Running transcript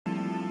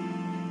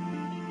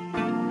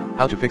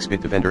How to fix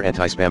Bitdefender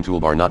Antispam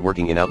toolbar not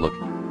working in Outlook.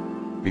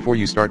 Before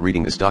you start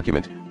reading this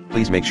document,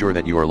 please make sure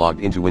that you are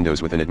logged into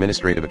Windows with an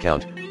administrative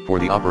account, for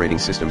the operating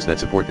systems that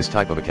support this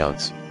type of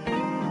accounts.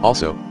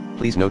 Also,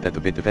 please note that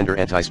the Bitdefender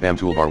Antispam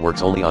toolbar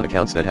works only on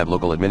accounts that have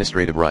local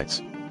administrative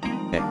rights.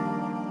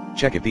 A.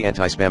 Check if the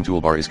Antispam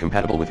toolbar is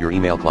compatible with your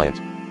email client.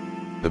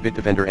 The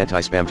Bitdefender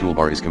Antispam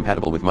toolbar is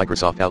compatible with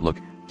Microsoft Outlook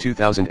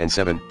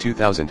 2007,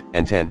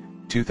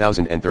 2010,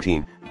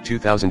 2013,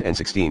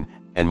 2016,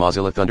 and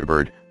Mozilla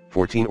Thunderbird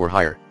 14 or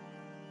higher.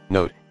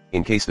 Note,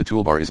 in case the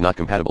toolbar is not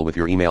compatible with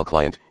your email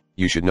client,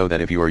 you should know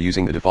that if you are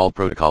using the default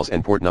protocols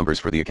and port numbers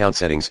for the account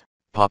settings,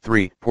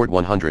 POP3, port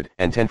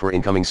 110 for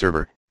incoming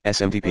server,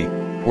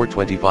 SMTP, port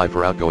 25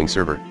 for outgoing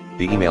server,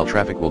 the email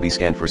traffic will be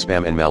scanned for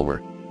spam and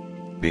malware.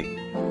 B.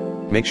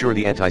 Make sure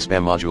the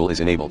anti-spam module is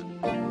enabled.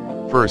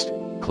 First,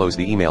 close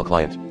the email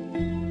client.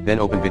 Then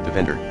open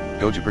Bitdefender,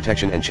 go to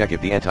Protection and check if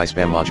the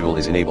anti-spam module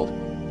is enabled.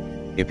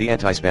 If the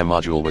anti-spam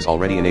module was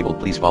already enabled,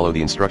 please follow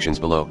the instructions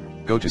below.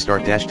 Go to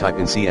Start - type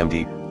in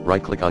CMD,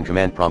 right-click on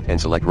Command Prompt and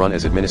select Run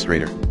as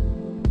Administrator.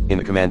 In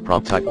the command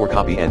prompt, type or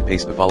copy and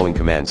paste the following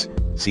commands: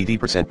 cd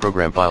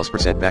 %program files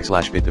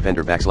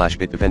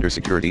 %Bitdefender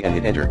security and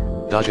hit enter,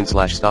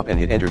 $stop and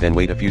hit enter, then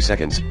wait a few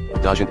seconds,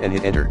 and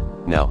hit enter.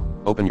 Now,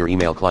 open your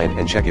email client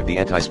and check if the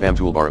anti-spam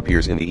toolbar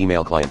appears in the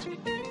email client.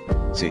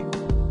 C.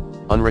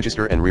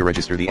 Unregister and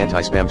re-register the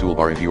anti-spam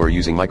toolbar if you are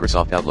using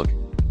Microsoft Outlook.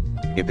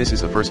 If this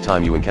is the first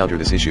time you encounter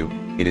this issue,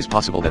 it is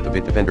possible that the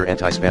Bitdefender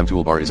anti-spam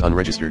toolbar is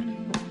unregistered.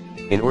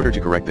 In order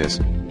to correct this,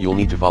 you'll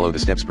need to follow the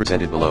steps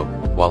presented below,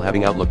 while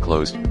having Outlook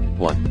closed.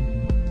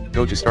 1.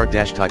 Go to Start -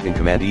 type in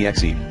Command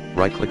EXE,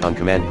 right-click on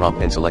Command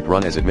Prompt and select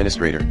Run as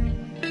Administrator.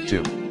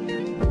 2.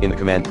 In the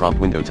command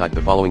prompt window, type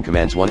the following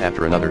commands one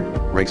after another: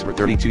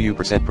 regs_32u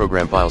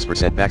 %program files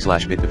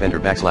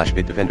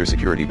 %Bitdefender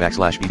security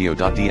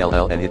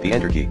 /video.dll and hit the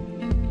Enter key.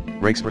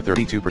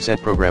 regs_32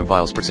 %program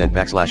files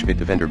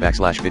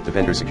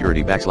 %Bitdefender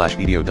security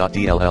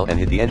 /video.dll and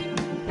hit the Enter.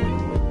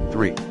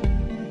 3.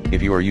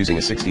 If you are using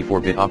a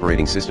 64-bit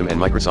operating system and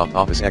Microsoft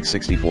Office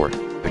x64,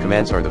 the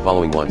commands are the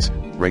following ones: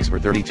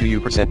 regs_32u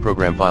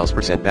 %program files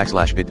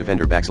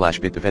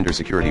 %Bitdefender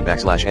security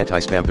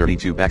 /antispam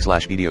 32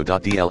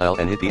 /video.dll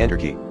and hit the Enter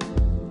key.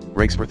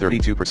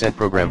 regs_32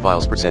 %program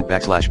files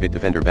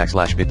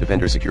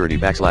 %Bitdefender security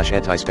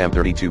 /antispam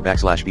 32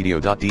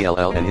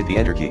 /video.dll and hit the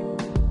Enter key.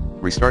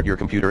 Restart your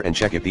computer and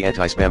check if the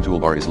anti-spam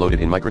toolbar is loaded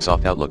in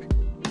Microsoft Outlook.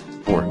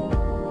 4.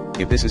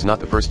 If this is not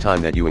the first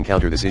time that you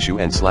encounter this issue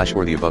and /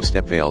 or the above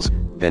step fails,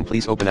 then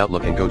please open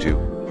Outlook and go to,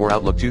 for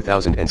Outlook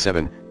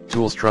 2007,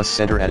 Tools Trust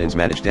Center Add-ins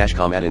Manage -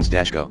 Com Add-ins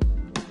 - Go.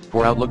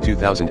 For Outlook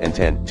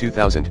 2010,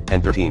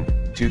 2013,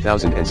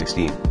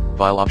 2016,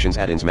 File Options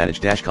Add-ins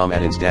Manage - Com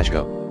Add-ins -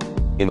 Go.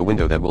 In the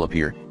window that will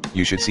appear,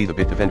 you should see the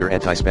Bitdefender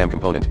Anti-Spam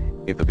component.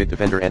 If the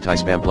Bitdefender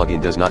Anti-Spam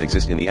plugin does not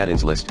exist in the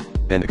add-ins list,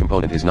 then the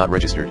component is not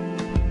registered.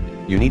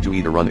 You need to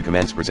either run the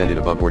commands presented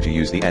above or to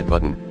use the Add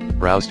button.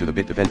 Browse to the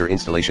Bitdefender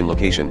installation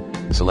location,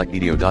 select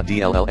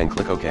video.dll and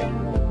click OK.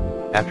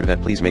 After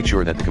that, please make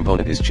sure that the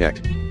component is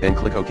checked, then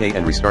click OK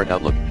and restart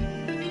Outlook.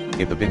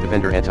 If the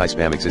Bitdefender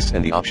Anti-Spam exists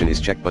and the option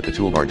is checked but the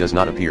toolbar does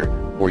not appear,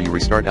 or you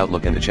restart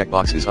Outlook and the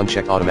checkbox is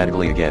unchecked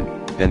automatically again,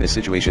 then this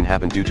situation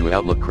happened due to an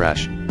Outlook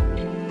crash.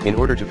 In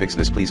order to fix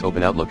this, please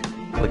open Outlook,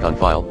 click on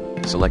File,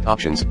 select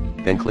Options,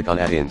 then click on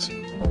Add-ins.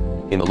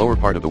 In the lower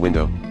part of the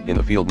window, in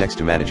the field next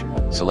to Manage,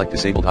 select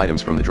Disabled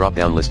Items from the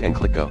drop-down list and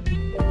click Go.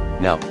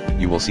 Now,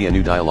 you will see a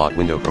new dialog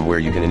window from where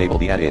you can enable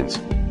the add-ins.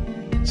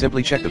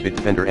 Simply check the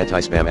Bitdefender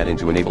Anti-Spam add-in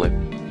to enable it.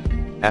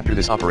 After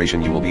this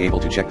operation, you will be able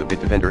to check the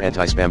Bitdefender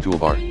Anti-Spam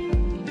toolbar.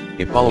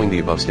 If following the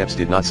above steps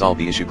did not solve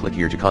the issue, click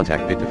here to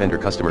contact Bitdefender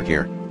Customer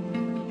Care.